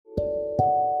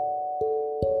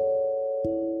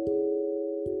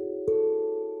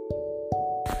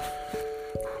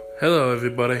Hello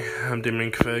everybody, I'm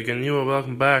Damien Craig and you are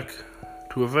welcome back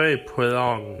to a very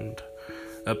prolonged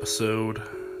episode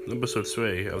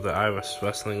 3 of the Irish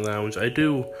Wrestling Lounge. I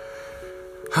do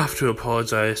have to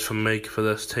apologise for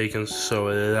this taking so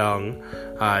long.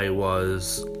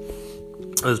 It's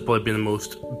probably been the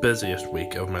most busiest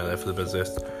week of my life, the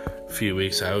busiest few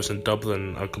weeks. I was in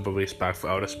Dublin a couple of weeks back for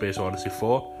Outer Space Odyssey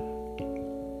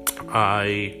 4.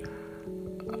 I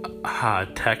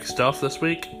had tech stuff this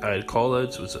week. I had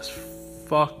college, it was just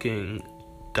fucking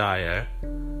dire.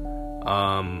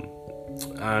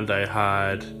 And I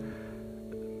had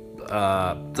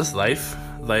just life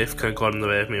kind of got in the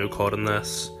way of me recording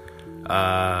this.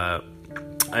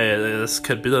 This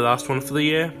could be the last one for the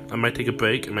year. I might take a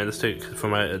break. I might just take I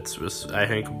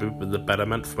think it would be the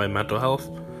betterment for my mental health.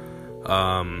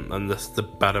 And this the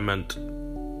betterment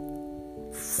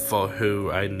for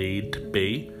who I need to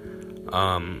be.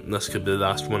 This could be the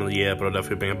last one of the year, but I'll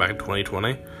definitely bring it back in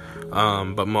 2020.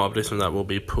 But more updates on that will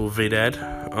be provided.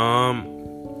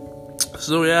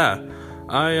 So yeah,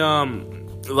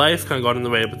 life kind of got in the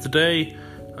way, but today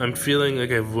I'm feeling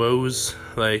like I rose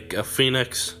like a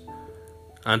phoenix.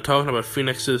 And talking about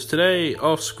phoenixes today,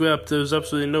 off script, there was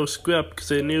absolutely no script because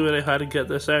I knew that I had to get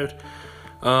this out.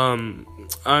 I'm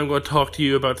going to talk to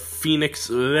you about Phoenix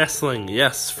Wrestling.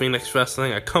 Yes, Phoenix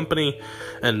Wrestling, a company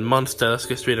in Munster. Let's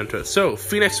get straight into it. So,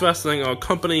 Phoenix Wrestling are a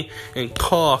company in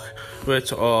Cork,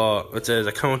 which is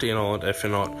a county in Ireland if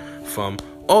you're not from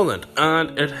Ireland.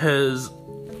 And it is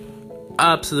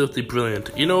absolutely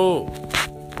brilliant. You know,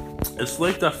 it's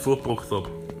like that football club.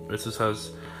 It just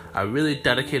has a really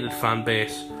dedicated fan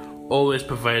base, always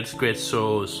provides great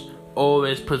shows,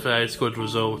 always provides good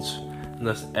results, and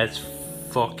it's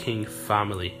fucking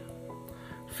family.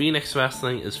 Phoenix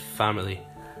Wrestling is family.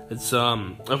 It's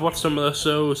I've watched some of their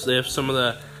shows. They have some of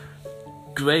the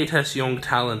greatest young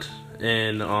talent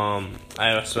in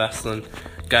Irish wrestling.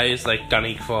 Guys like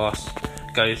Danny Cross,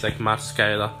 guys like Matt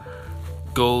Schuyler,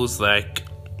 goals like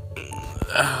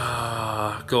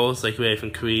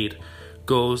Raven Creed,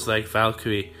 goals like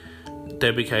Valkyrie,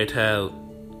 Debbie Keitel,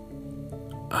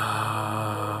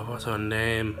 what's her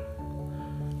name?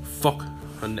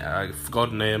 I forgot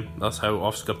her name. That's how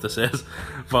off script this is.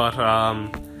 But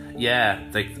yeah,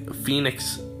 like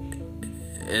Phoenix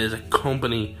is a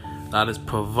company that is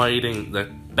providing the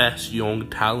best young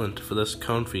talent for this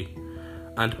country,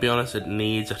 and to be honest, it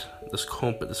needs it. This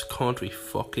country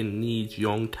fucking needs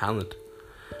young talent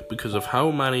because of how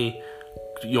many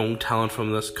young talent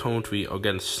from this country are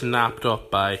getting snapped up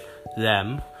by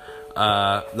them.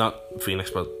 Not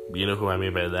Phoenix, but you know who I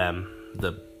mean by them,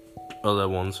 the other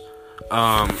ones.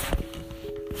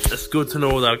 It's good to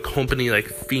know that a company like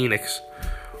Phoenix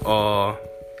are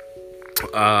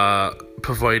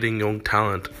providing young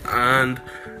talent. And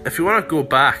if you want to go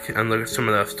back and look at some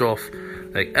of their stuff,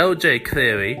 like LJ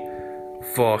Cleary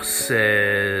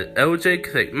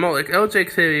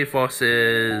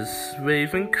versus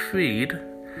Raven Creed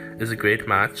is a great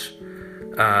match.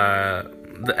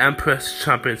 The Empress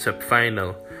Championship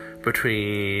final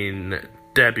between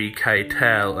Debbie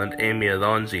Keitel and Amy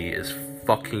Alonji is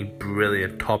fucking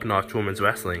brilliant, top-notch women's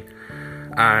wrestling.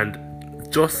 And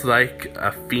just like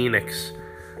a Phoenix,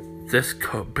 this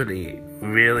company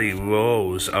really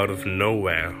rose out of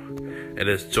nowhere. It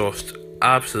is just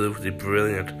absolutely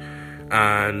brilliant.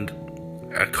 And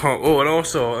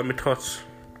also let me touch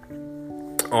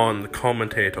on the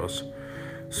commentators.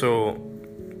 So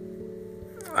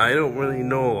I don't really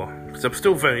know, because I'm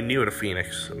still very new to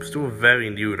Phoenix.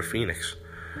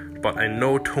 But I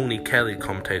know Tony Kelly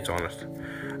commentates on it.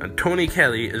 And Tony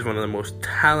Kelly is one of the most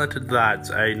talented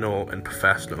lads I know in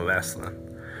professional wrestling.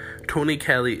 Tony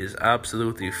Kelly is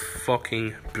absolutely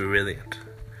fucking brilliant.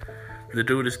 The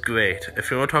dude is great.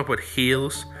 If you want to talk about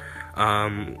heels,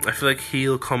 I feel like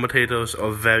heel commentators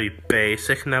are very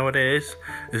basic nowadays.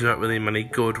 There's not really many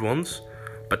good ones.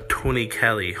 But Tony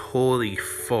Kelly, holy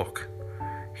fuck,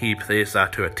 he plays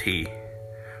that to a T.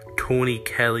 Tony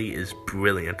Kelly is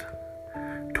brilliant.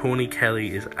 Tony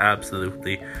Kelly is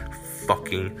absolutely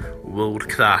fucking world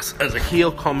class. As a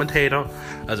heel commentator,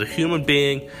 as a human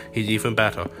being, he's even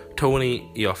better. Tony,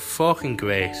 you're fucking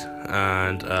great.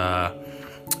 And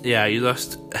yeah,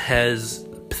 his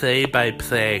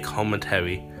play-by-play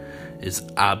commentary is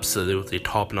absolutely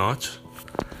top notch.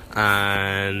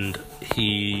 And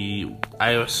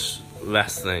Irish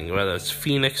wrestling, whether it's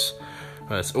Phoenix,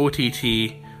 whether it's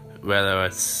OTT, whether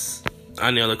it's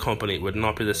any other company, would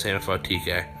not be the same for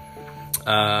TK.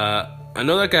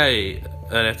 Another guy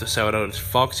that I have to shout out is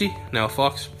Foxy, now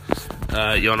Fox.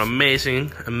 You're an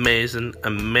amazing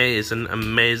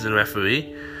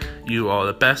referee. You are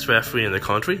the best referee in the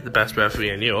country, the best referee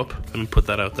in Europe. Let me put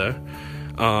that out there.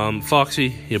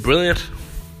 Foxy, you're brilliant,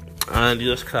 and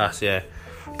you're just class, yeah.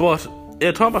 But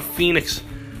yeah, talking about Phoenix,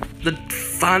 the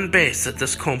fan base that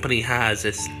this company has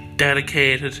is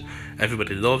dedicated.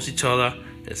 Everybody loves each other.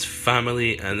 It's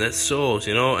family, and it's souls,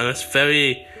 and it's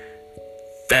very,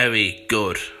 very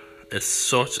good. It's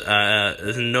such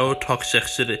there's no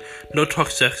toxicity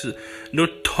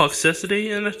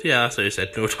in it. Yeah, that's what you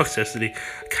said. No toxicity.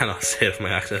 I cannot say it with my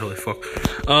accent. Holy fuck.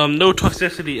 No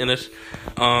toxicity in it.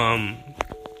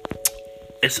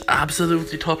 It's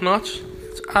absolutely top notch.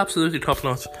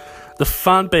 The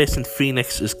fan base in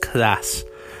Phoenix is class,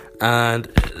 and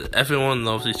everyone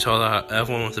loves each other.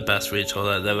 Everyone wants the best for each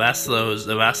other. The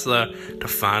wrestler to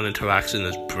fan interaction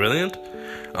is brilliant.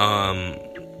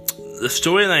 The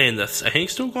storyline that's I think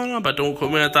still going on, but don't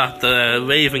quote me at that. The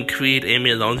Raven Creed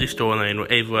Amy Alonso storyline,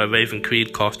 where Raven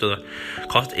Creed cost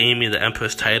Amy the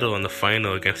Empress title in the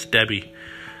final against Debbie.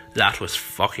 That was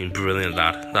fucking brilliant.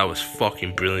 That was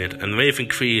fucking brilliant. And Raven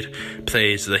Creed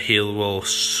plays the heel role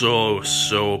so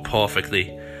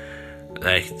perfectly,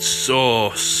 like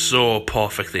so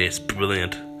perfectly. It's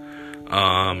brilliant.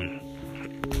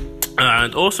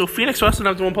 And also Phoenix Wrestling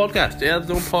has their own podcast. Yeah,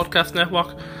 their own podcast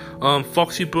network.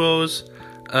 Foxy Bros,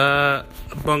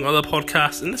 among other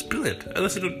podcasts, and it's brilliant. I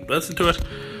listen to it.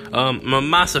 I'm a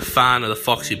massive fan of the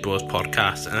Foxy Bros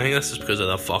podcast, and I think this is because I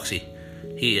love Foxy.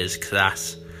 He is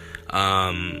class.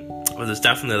 But there's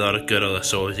definitely a lot of good other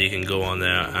shows you can go on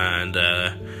there and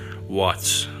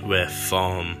watch with.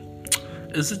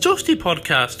 Is the Justy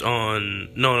podcast on?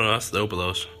 No, that's the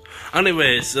Obelos.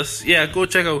 Anyways, go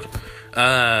check out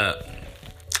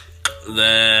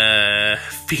the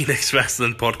Phoenix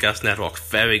Wrestling Podcast Network.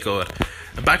 Very good.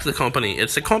 And back to the company.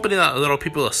 It's a company that a lot of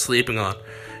people are sleeping on.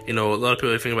 A lot of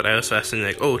people think about Irish Wrestling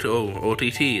like,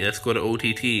 OTT, let's go to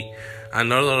OTT. And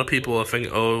not a lot of people are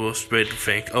thinking,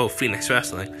 Phoenix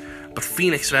Wrestling. But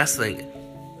Phoenix Wrestling,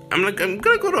 I'm gonna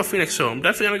go to a Phoenix show. I'm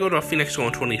definitely gonna go to a Phoenix show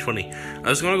in 2020. I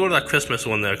was gonna go to that Christmas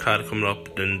one that had coming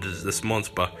up in this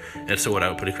month, but it sold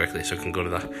out pretty quickly, so I can go to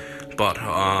that. But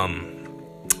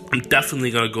I'm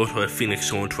definitely gonna go to a Phoenix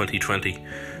show in 2020.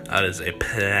 That is a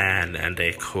plan and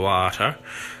a quarter.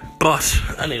 But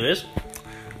anyways,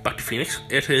 back to Phoenix.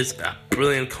 It is a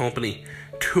brilliant company.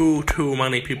 Too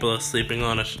many people are sleeping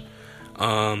on it.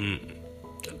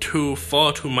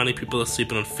 Far too many people are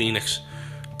sleeping on Phoenix.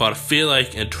 But I feel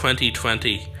like in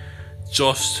 2020,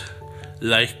 just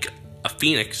like a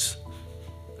Phoenix,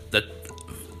 that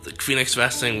the Phoenix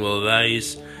Wrestling will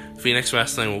rise. Phoenix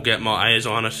Wrestling will get more eyes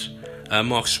on it,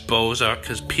 more exposure,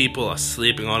 because people are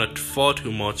sleeping on it far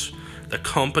too much. The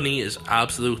company is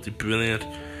absolutely brilliant.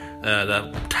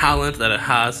 The talent that it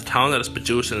has, the talent that it's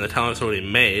producing, the talent it's already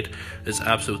made is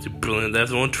absolutely brilliant. They have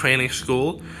their own training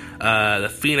school, the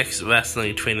Phoenix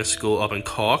Wrestling Training School up in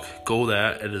Cork. Go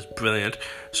there, it is brilliant.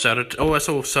 Shout out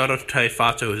to Terry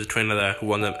Fato, who's a trainer there, who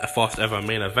won the first ever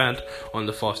main event on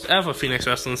the first ever Phoenix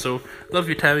Wrestling. So, love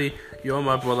you, Terry. You're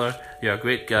my brother. You're a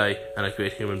great guy and a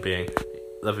great human being.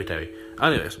 Love you, Terry.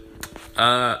 Anyways,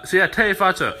 Terry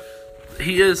Fato,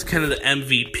 he is kind of the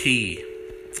MVP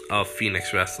of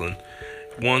Phoenix Wrestling.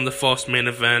 Won the first main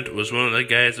event, was one of the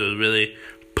guys that really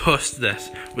pushed this,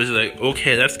 was like,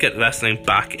 okay, let's get wrestling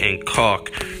back in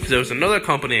Cork, because there was another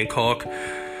company in Cork,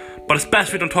 but it's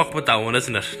best we don't talk about that one,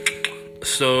 isn't it?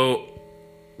 So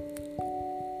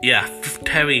yeah,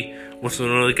 Terry was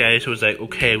one of the guys who was like,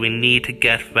 okay, we need to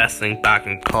get wrestling back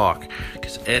in Cork,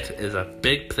 because it is a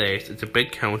big place, it's a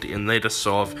big county, and they just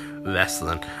serve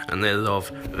wrestling, and they love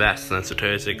wrestling. So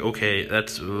Terry's like, okay,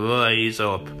 let's rise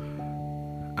up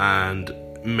and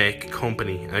make a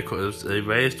company. And they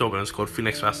raised up, and it's called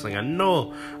Phoenix Wrestling. And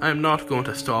no, I'm not going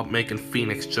to stop making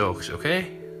Phoenix jokes, okay?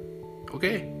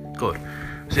 Okay? Good.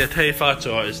 So Terry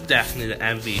Fato is definitely the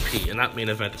MVP, and that main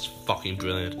event is fucking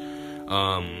brilliant.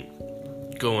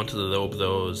 Go onto the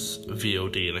Lobelos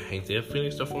VOD, and I think they have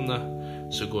Phoenix stuff on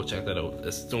there, so go check that out.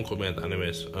 Don't quote me on that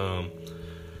anyways.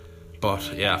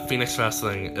 But yeah, Phoenix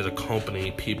Wrestling is a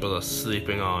company people are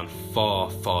sleeping on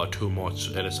far too much.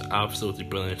 It is absolutely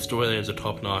brilliant. Storylines are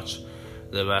top notch.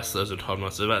 The wrestlers are top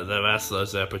notch. The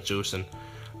wrestlers they're producing.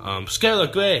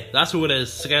 Skylar Grey, that's who it is.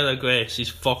 Skylar Grey, she's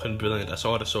fucking brilliant. I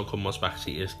saw the show a couple months back.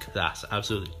 She is class,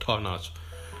 absolutely top notch.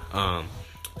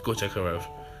 Go check her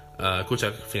out. Go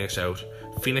check Phoenix out.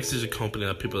 Phoenix is a company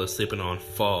that people are sleeping on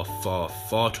far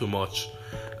too much.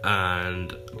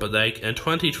 But like in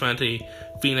 2020,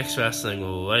 Phoenix Wrestling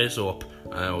will rise up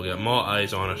and we'll get more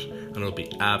eyes on it, and it'll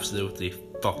be absolutely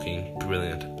fucking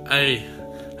brilliant. I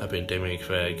have been Damien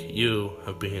Craig. You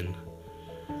have been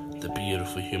the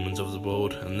beautiful humans of the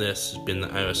world, and this has been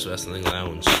the Irish Wrestling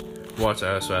Lounge. Watch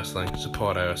Irish Wrestling,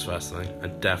 support Irish Wrestling,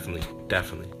 and definitely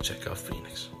check out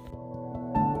Phoenix.